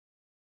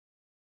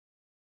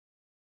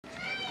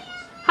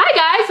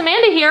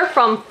Amanda here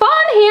from Fun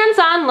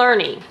Hands-On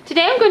Learning.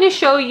 Today I'm going to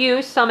show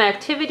you some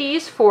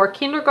activities for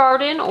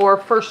kindergarten or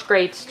first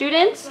grade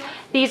students.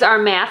 These are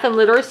math and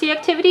literacy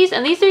activities,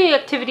 and these are the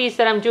activities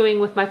that I'm doing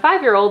with my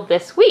 5-year-old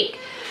this week.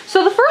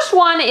 So the first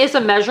one is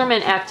a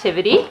measurement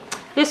activity.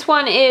 This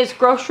one is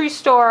grocery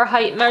store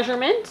height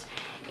measurement,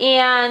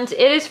 and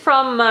it is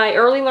from my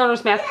Early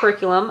Learners Math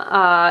Curriculum,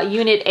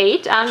 Unit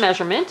 8 on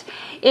measurement.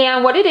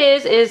 And what it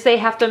is they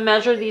have to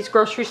measure these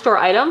grocery store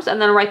items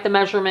and then write the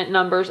measurement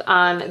numbers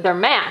on their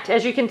mat.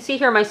 As you can see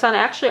here, my son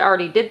actually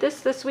already did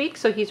this week,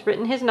 so he's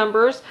written his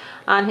numbers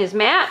on his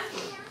mat.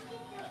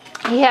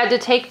 He had to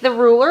take the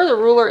ruler. The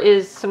ruler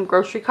is some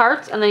grocery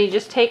carts, and then he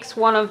just takes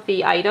one of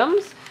the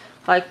items,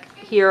 like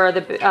here are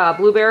the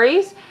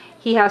blueberries.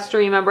 He has to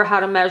remember how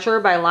to measure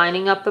by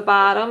lining up the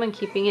bottom and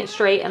keeping it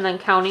straight and then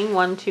counting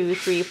 1, 2,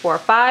 3, 4,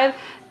 5.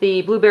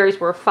 The blueberries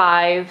were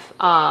 5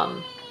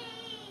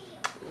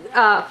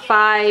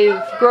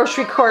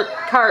 grocery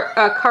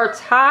carts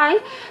high.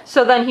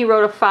 So then he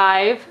wrote a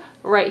 5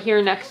 right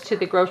here next to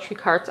the grocery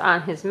carts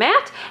on his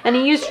mat. And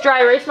he used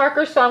dry erase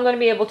markers, so I'm going to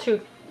be able to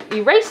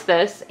erase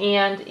this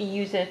and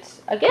use it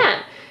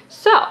again.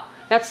 So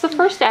that's the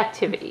first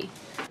activity.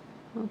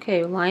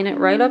 Okay, line it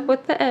right up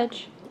with the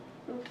edge.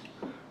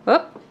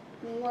 Up.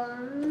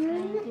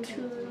 1,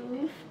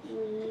 2,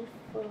 3,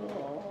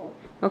 4.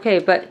 Okay,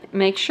 but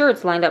make sure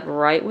it's lined up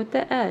right with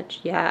the edge.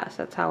 Yes,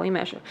 that's how we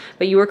measure.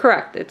 But you were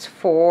correct. It's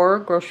 4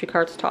 grocery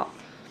carts tall.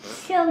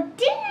 So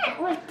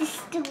then with the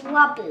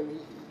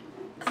strawberries.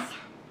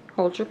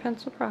 Hold your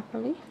pencil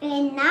properly.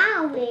 And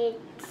now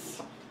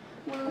it's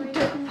 1, 2,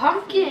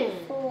 pumpkin.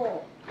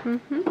 4.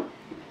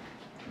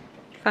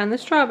 Find the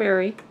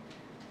strawberry.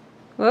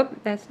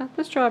 Whoop, that's not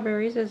the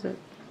strawberries, is it?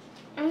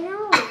 I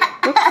know.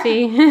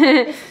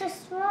 Whoopsie. It's the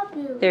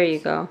strawberries. There you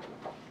go.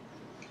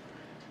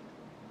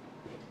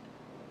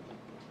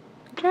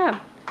 Good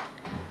job.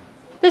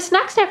 This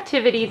next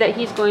activity that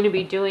he's going to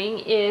be doing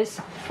is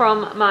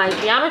from my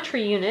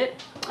geometry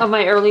unit of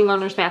my Early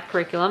Learners Math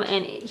Curriculum,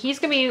 and he's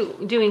going to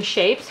be doing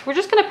shapes. We're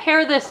just going to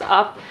pair this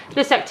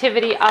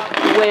activity up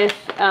with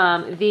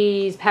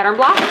these pattern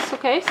blocks.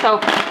 Okay, so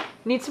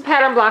need some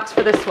pattern blocks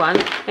for this one.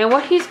 And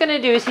what he's going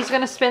to do is he's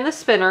going to spin the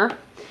spinner,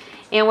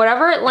 and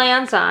whatever it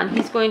lands on,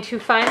 he's going to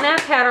find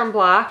that pattern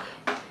block.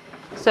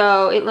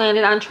 So it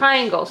landed on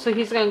triangle. So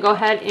he's going to go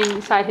ahead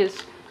inside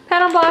his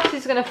pattern blocks.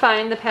 He's going to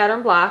find the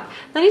pattern block.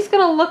 Then he's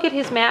going to look at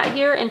his mat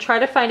here and try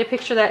to find a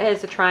picture that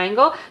has a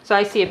triangle. So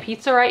I see a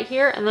pizza right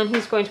here, and then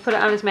he's going to put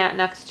it on his mat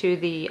next to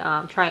the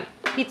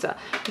pizza.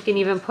 He can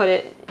even put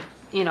it,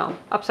 you know,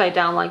 upside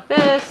down like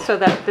this so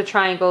that the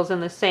triangle's in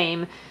the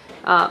same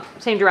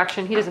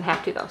direction. He doesn't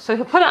have to though. So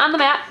he'll put it on the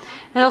mat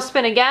and he'll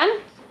spin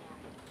again.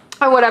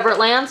 Or whatever it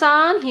lands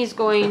on, he's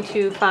going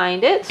to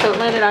find it. So it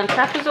landed on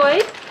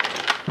trapezoid.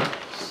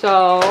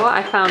 So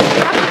I found the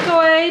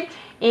trapezoid,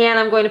 and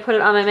I'm going to put it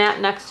on my mat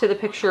next to the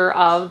picture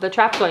of the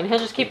trapezoid. And he'll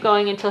just keep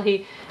going until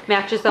he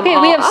matches them all. Okay,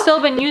 we have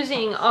still been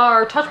using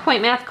our touch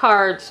point math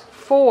cards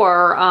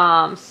for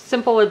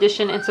simple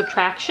addition and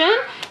subtraction.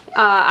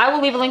 I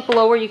will leave a link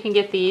below where you can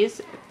get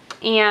these.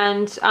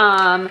 And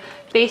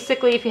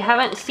basically, if you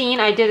haven't seen,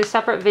 I did a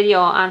separate video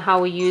on how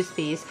we use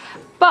these.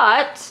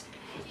 But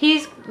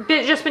he's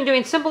just been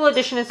doing simple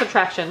addition and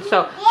subtraction.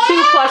 So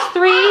 2 plus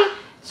 3.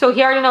 So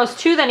he already knows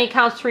 2, then he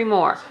counts 3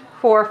 more.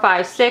 4,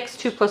 5, 6.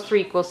 2 plus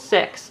 3 equals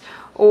 6.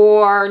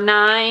 Or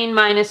 9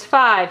 minus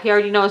 5. He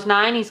already knows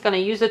 9. He's going to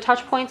use the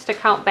touch points to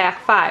count back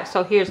 5.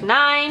 So here's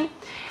 9.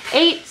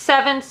 8,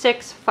 7,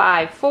 6,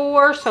 5,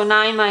 4. So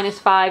 9 minus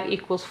 5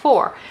 equals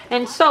 4.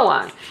 And so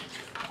on.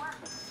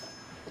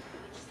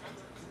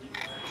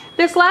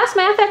 This last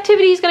math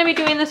activity he's going to be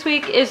doing this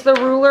week is the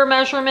ruler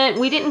measurement.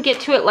 We didn't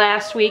get to it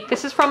last week.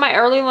 This is from my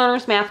Early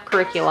Learners Math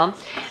Curriculum.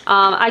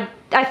 I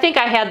think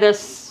I had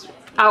this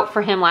out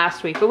for him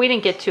last week, but we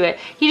didn't get to it.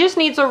 He just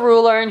needs a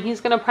ruler, and he's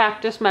going to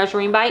practice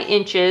measuring by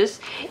inches.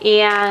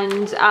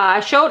 And I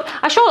showed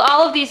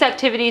all of these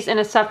activities in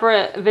a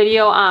separate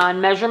video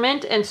on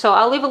measurement, and so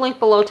I'll leave a link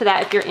below to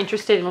that if you're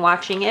interested in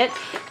watching it.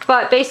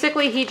 But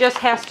basically, he just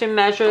has to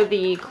measure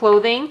the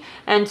clothing,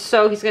 and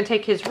so he's going to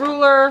take his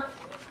ruler.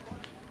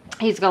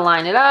 He's going to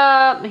line it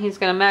up. He's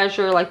going to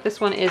measure, like this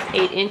one is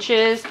 8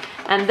 inches.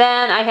 And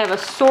then I have a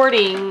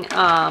sorting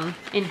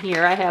in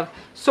here. I have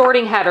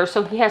sorting headers,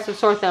 so he has to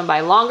sort them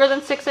by longer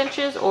than 6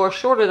 inches or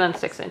shorter than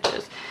 6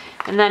 inches.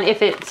 And then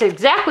if it's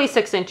exactly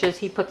 6 inches,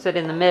 he puts it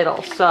in the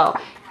middle. So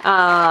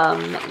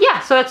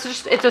yeah, so it's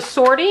a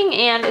sorting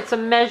and it's a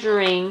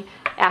measuring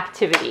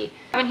activity.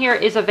 And here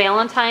is a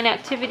Valentine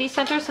Activity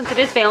Center, since it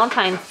is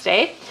Valentine's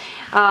Day.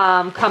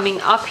 Coming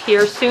up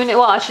here soon.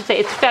 Well, I should say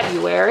it's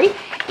February.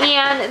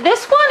 And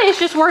this one is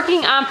just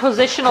working on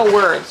positional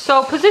words.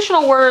 So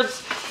positional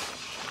words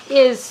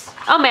is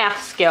a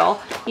math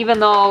skill, even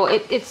though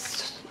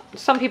it's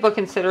some people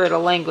consider it a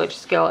language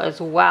skill as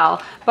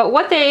well. But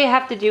what they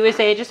have to do is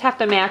they just have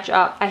to match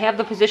up. I have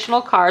the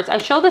positional cards. I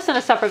showed this in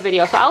a separate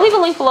video, so I'll leave a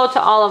link below to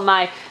all of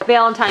my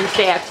Valentine's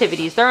Day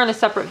activities. They're in a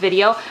separate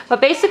video, but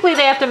basically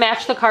they have to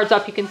match the cards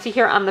up. You can see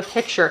here on the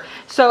picture.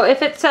 So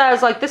if it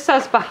says, like this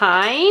says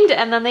behind,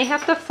 and then they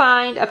have to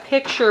find a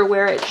picture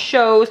where it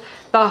shows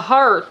the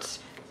heart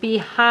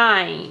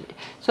behind.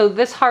 So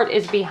this heart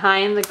is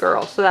behind the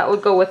girl. So that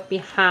would go with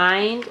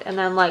behind. And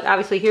then like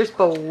obviously here's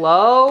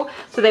below.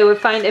 So they would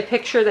find a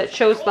picture that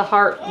shows the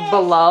heart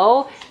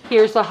below.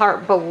 Here's the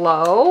heart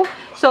below.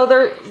 So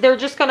they're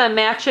just gonna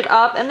match it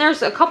up. And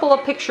there's a couple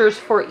of pictures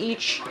for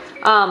each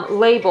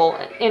label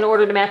in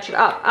order to match it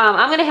up.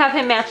 I'm gonna have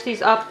him match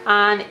these up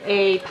on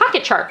a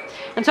pocket chart.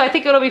 And so I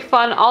think it'll be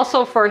fun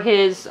also for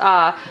his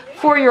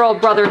 4-year-old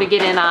brother to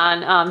get in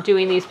on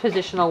doing these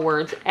positional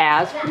words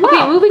as well.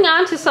 Okay, moving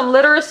on to some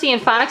literacy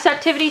and phonics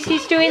activities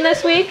he's doing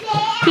this week.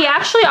 He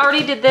actually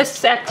already did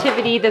this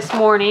activity this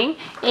morning,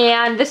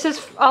 and this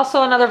is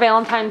also another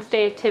Valentine's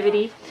Day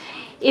activity.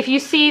 If you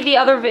see the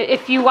other,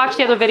 if you watch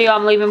the other video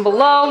I'm leaving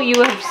below,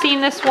 you have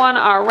seen this one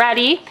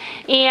already.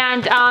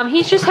 And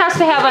he just has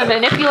to have a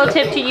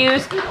manipulative to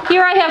use.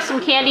 Here I have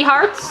some candy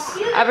hearts.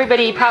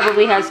 Everybody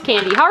probably has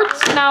candy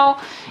hearts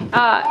now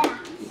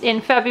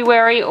in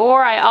February.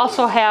 Or I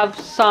also have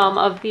some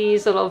of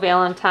these little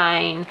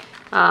Valentine,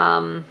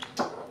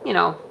 you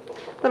know,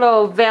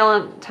 little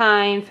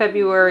Valentine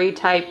February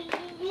type.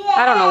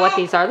 I don't know what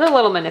these are. They're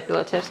little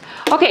manipulatives.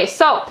 Okay,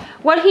 so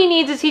what he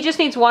needs is he just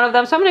needs one of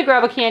them. So I'm going to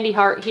grab a candy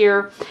heart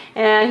here,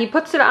 and he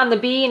puts it on the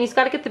bee, and he's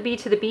got to get the bee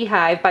to the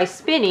beehive by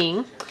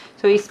spinning.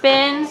 So he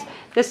spins.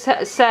 This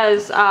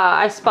says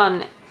I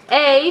spun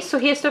A, so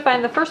he has to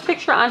find the first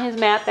picture on his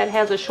mat that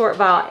has a short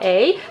vowel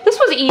A. This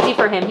was easy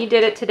for him. He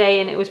did it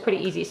today, and it was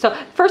pretty easy. So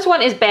first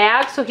one is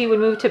bag, so he would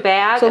move to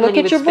bag. So and look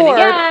then at he your would spin board,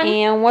 again.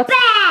 and what's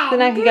the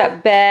next? You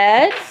got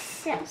bed,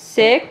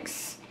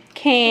 6.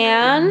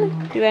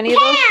 Can. Do any of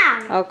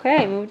those?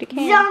 Okay, move to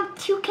can. Jump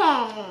to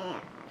can.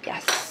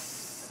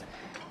 Yes.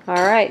 All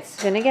right,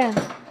 spin again.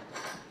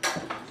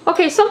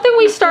 Okay, something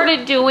we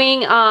started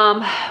doing,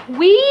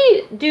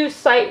 we do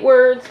sight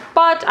words,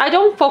 but I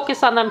don't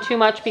focus on them too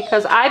much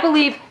because I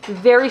believe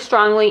very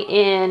strongly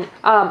in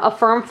a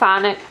firm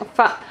phonics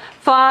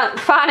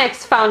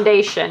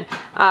foundation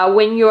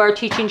when you are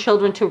teaching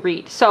children to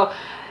read. So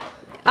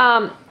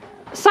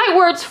sight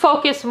words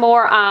focus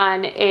more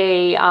on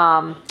a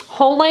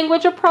whole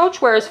language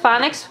approach, whereas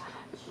phonics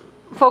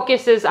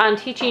focuses on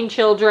teaching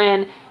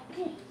children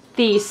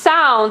the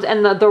sounds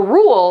and the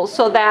rules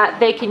so that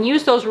they can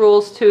use those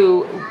rules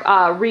to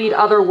read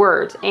other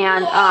words.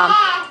 And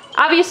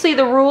obviously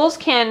the rules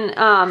can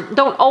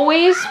don't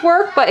always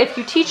work, but if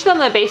you teach them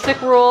the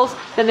basic rules,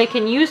 then they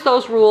can use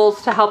those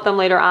rules to help them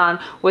later on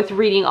with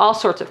reading all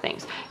sorts of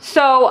things.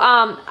 So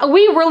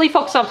we really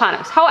focus on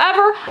phonics.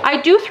 However,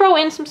 I do throw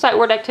in some sight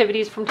word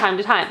activities from time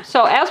to time.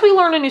 So as we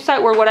learn a new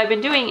sight word, what I've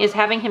been doing is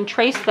having him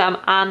trace them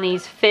on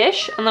these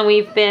fish, and then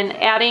we've been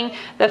adding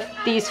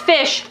these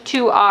fish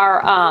to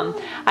our,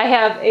 I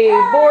have a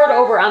board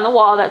over on the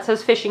wall that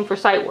says fishing for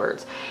sight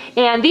words.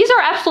 And these are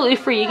absolutely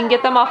free. You can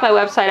get them off my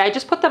website. I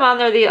just put them on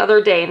there the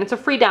other day, and it's a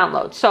free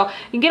download. So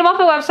you can get them off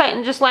my website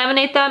and just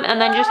laminate them,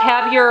 and then just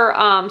have your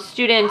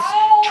students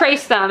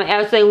trace them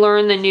as they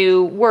learn the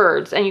new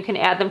words, and you can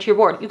add them to your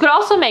board. You could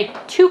also make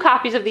 2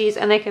 copies of these,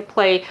 and they could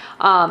play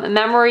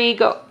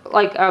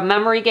like a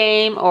memory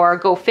game or a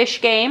go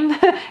fish game.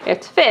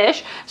 It's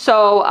fish.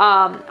 So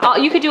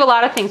you could do a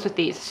lot of things with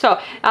these. So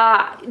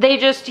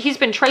he's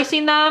been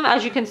tracing them,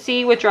 as you can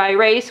see, with dry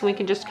erase, and we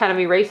can just kind of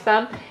erase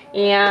them.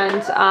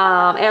 And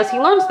as he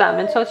learns them,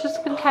 and so it's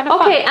just been kind of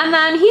fun. Okay, and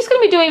then he's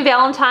going to be doing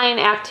Valentine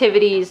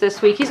activities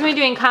this week. He's going to be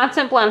doing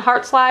constant blend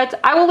heart slides.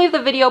 I will leave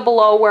the video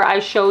below where I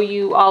show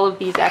you all of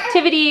these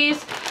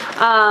activities.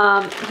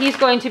 He's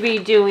going to be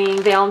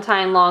doing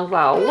Valentine long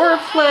vowel word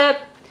flip.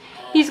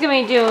 He's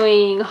going to be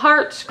doing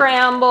heart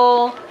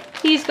scramble.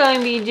 He's going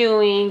to be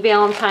doing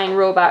Valentine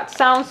robot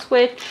sound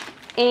switch,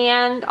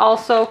 and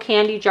also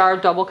candy jar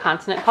double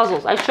consonant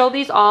puzzles. I show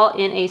these all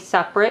in a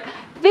separate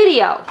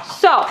video.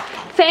 So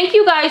thank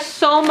you guys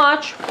so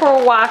much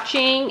for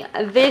watching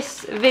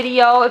this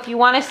video. If you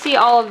want to see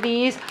all of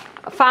these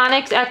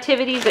phonics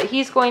activities that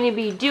he's going to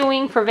be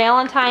doing for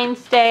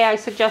Valentine's Day, I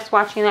suggest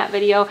watching that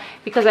video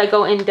because I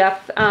go in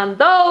depth on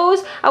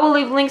those. I will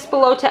leave links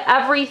below to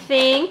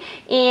everything.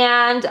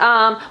 And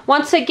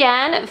once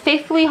again,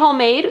 Faithfully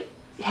Homemade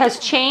has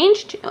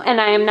changed, and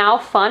I am now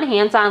Fun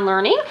Hands-On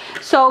Learning.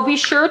 So be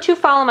sure to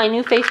follow my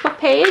new Facebook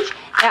page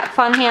at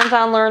Fun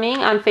Hands-On Learning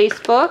on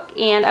Facebook,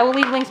 and I will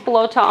leave links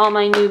below to all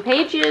my new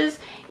pages